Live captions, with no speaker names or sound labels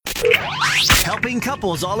Helping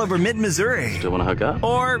couples all over mid-Missouri. Still want to hook up?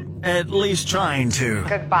 Or at least trying to.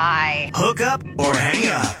 Goodbye. Hook up or hang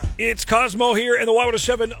up. It's Cosmo here in the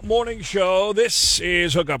Y107 Morning Show. This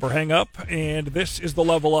is Hook Up or Hang Up, and this is the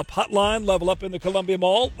Level Up Hotline. Level Up in the Columbia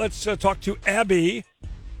Mall. Let's talk to Abby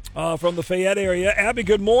from the Fayette area. Abby,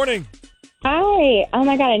 good morning. Hi. Oh,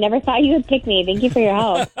 my God. I never thought you would pick me. Thank you for your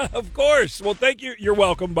help. Of course. Well, thank you. You're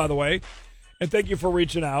welcome, by the way, and thank you for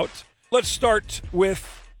reaching out. Let's start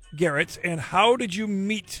with Garrett, and how did you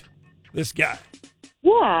meet this guy?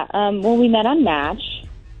 Yeah. Well, we met on Match,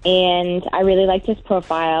 and I really liked his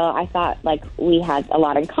profile. I thought, we had a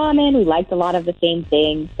lot in common. We liked a lot of the same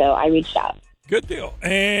things, so I reached out. Good deal.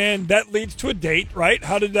 And that leads to a date, right?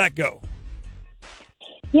 How did that go?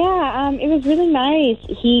 Yeah, it was really nice.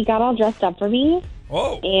 He got all dressed up for me.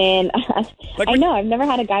 Whoa. And I know, I've never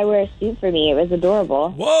had a guy wear a suit for me. It was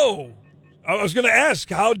adorable. Whoa. I was going to ask,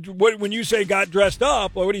 when you say got dressed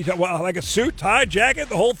up, what do you like a suit, tie, jacket,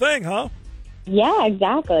 the whole thing, huh? Yeah,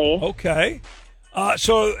 exactly. Okay.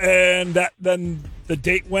 Then the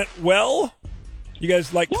date went well? You guys,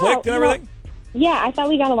 clicked and everything? Yeah, I thought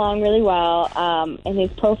we got along really well, and his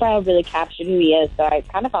profile really captured who he is, so I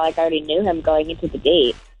kind of felt like I already knew him going into the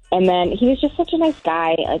date. And then he was just such a nice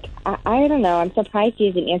guy. I don't know, I'm surprised he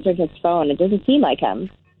hasn't answered his phone. It doesn't seem like him.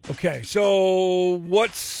 Okay, so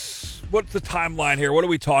what's the timeline here? What are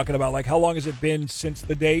we talking about? How long has it been since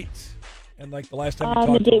the date? And the last time you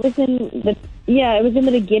talked? The date was it was in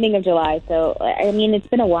the beginning of July. So I mean, it's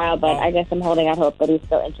been a while, but I guess I'm holding out hope that he's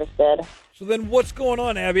still interested. So then, what's going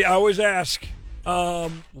on, Abby? I always ask,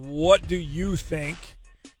 what do you think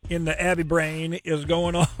in the Abby brain is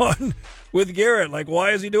going on with Garrett? Why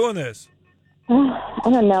is he doing this? I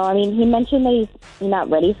don't know. I mean, he mentioned that he's not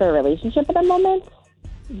ready for a relationship at the moment.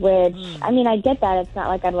 Which, I mean, I get that. It's not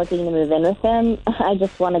like I'm looking to move in with him. I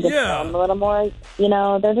just want to get to know him a little more.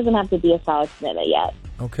 There doesn't have to be a solid commitment yet.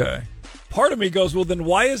 Okay. Part of me goes, well, then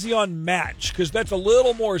why is he on Match? Because that's a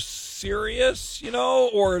little more serious,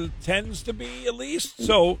 or tends to be at least.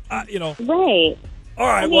 So, Right. All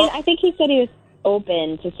right, I mean, I think he said he was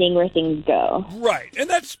open to seeing where things go. Right. And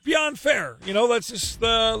that's beyond fair. Let's just,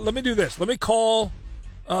 let me do this. Let me call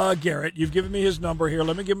Garrett. You've given me his number here.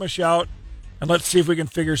 Let me give him a shout. And let's see if we can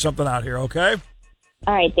figure something out here, okay?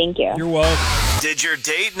 All right, thank you. You're welcome. Did your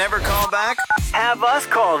date never call back? Have us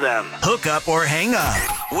call them. Hook up or hang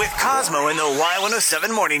up with Cosmo in the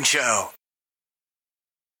Y107 Morning Show.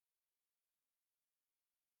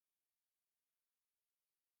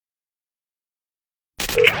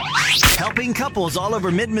 Helping couples all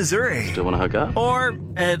over mid-Missouri. Still want to hook up? Or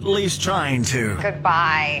at least trying to.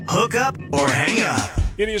 Goodbye. Hook up or hang up.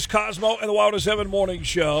 It is Cosmo and the Y107 Morning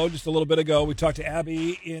Show. Just a little bit ago, we talked to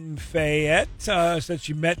Abby in Fayette. Said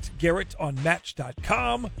she met Garrett on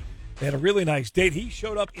Match.com. They had a really nice date. He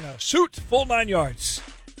showed up in a suit, full 9 yards.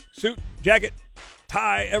 Suit, jacket,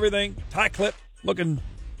 tie, everything, tie clip, looking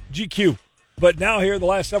GQ. But now here, the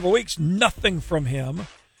last several weeks, nothing from him.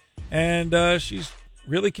 And she's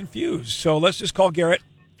really confused. So let's just call Garrett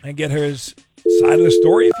and get his side of the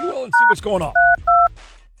story, if you will, and see what's going on.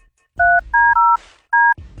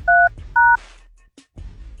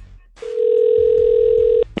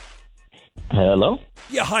 Hello?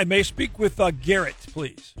 Yeah, hi. May I speak with Garrett,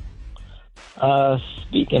 please?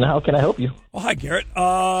 Speaking. How can I help you? Oh, hi, Garrett.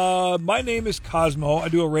 My name is Cosmo. I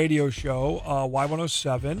do a radio show,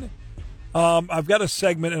 Y107. I've got a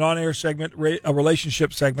segment, an on-air segment, a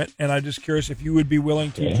relationship segment, and I'm just curious if you would be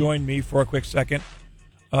willing to join me for a quick second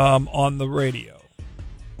on the radio.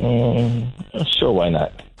 Sure, why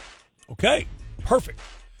not? Okay, perfect.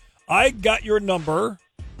 I got your number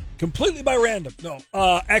completely by random. No,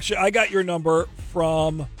 actually, I got your number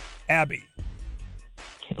from Abby.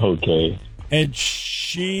 Okay. And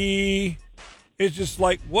she is just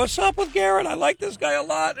like, what's up with Garrett? I like this guy a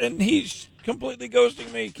lot, and he's completely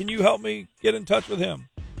ghosting me. Can you help me get in touch with him?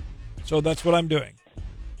 So that's what I'm doing,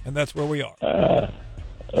 and that's where we are.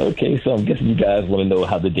 Okay, so I'm guessing you guys want to know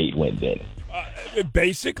how the date went then.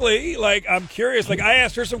 Basically, I'm curious. I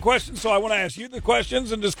asked her some questions, so I want to ask you the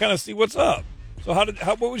questions and just kind of see what's up. So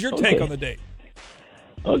what was your take on the date?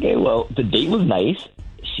 Okay, well, the date was nice.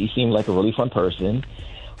 She seemed like a really fun person.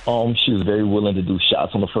 She was very willing to do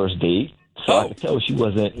shots on the first date. So I could tell she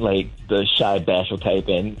wasn't the shy, bashful type,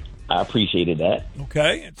 and I appreciated that.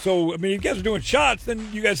 Okay. So, I mean, if you guys are doing shots,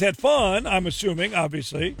 then you guys had fun, I'm assuming,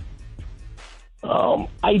 obviously.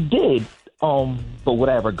 I did. But would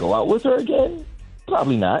I ever go out with her again?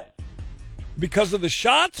 Probably not. Because of the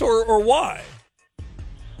shots or why?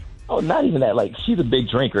 Oh, not even that. She's a big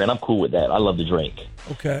drinker, and I'm cool with that. I love to drink.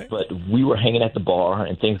 Okay. But we were hanging at the bar,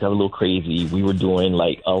 and things got a little crazy. We were doing,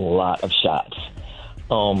 a lot of shots.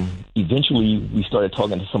 Eventually, we started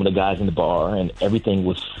talking to some of the guys in the bar, and everything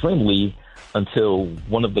was friendly until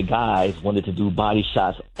one of the guys wanted to do body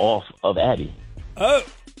shots off of Abby. Oh,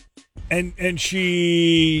 and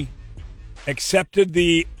she accepted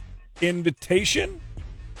the invitation?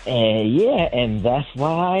 And that's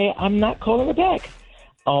why I'm not calling her back.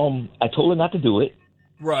 I told her not to do it.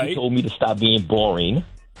 Right. She told me to stop being boring.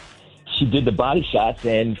 She did the body shots,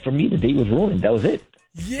 and for me, the date was ruined. That was it.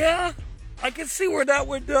 Yeah, I can see where that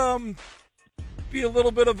would be a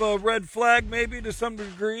little bit of a red flag, maybe to some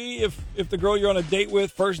degree, if the girl you're on a date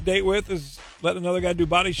with, first date with, is letting another guy do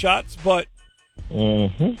body shots. But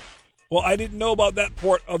well, I didn't know about that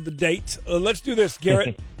part of the date. Let's do this,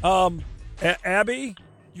 Garrett. Abby,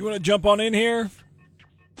 you want to jump on in here?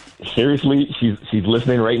 Seriously, she's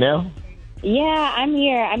listening right now? Yeah, I'm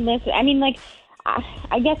here. I'm listening. I mean, like,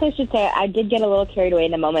 I guess I should say I did get a little carried away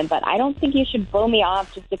in the moment, but I don't think you should blow me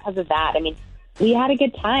off just because of that. I mean, we had a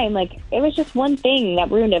good time. Like, it was just one thing that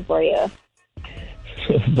ruined it for you.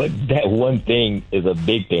 But that one thing is a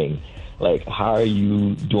big thing. Like, how are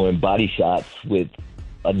you doing body shots with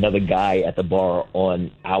another guy at the bar on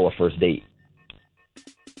our first date?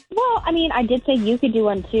 Well, I mean, I did say you could do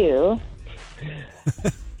one too.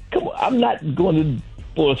 Come on, I'm not going to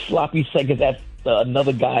for sloppy seconds at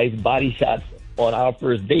another guy's body shots on our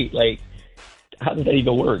first date. Like, how does that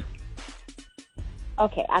even work?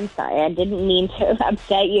 Okay, I'm sorry. I didn't mean to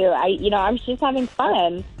upset you. I was just having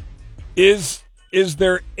fun. Is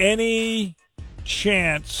there any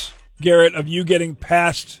chance, Garrett, of you getting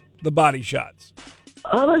past the body shots?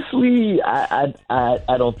 Honestly, I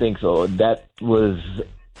don't think so. That was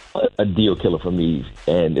a deal killer for me,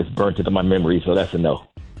 and it's burnt into my memory, so that's a no.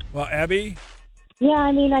 Well, Abby? Yeah,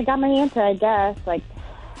 I mean, I got my answer, I guess. Like,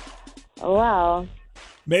 oh, wow.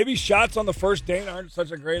 Maybe shots on the first date aren't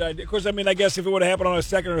such a great idea. Of course, I mean, I guess if it would have happened on a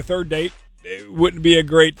second or third date, it wouldn't be a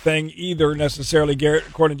great thing either necessarily, Garrett,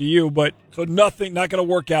 according to you. But so nothing, not going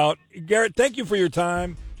to work out. Garrett, thank you for your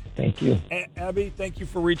time. Thank you. Abby, thank you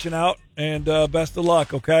for reaching out, and best of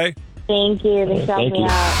luck, okay? Thank you. Thanks for helping me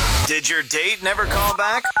out. Did your date never call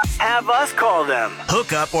back? Have us call them.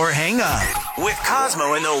 Hook up or hang up with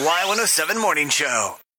Cosmo in the Y107 Morning Show.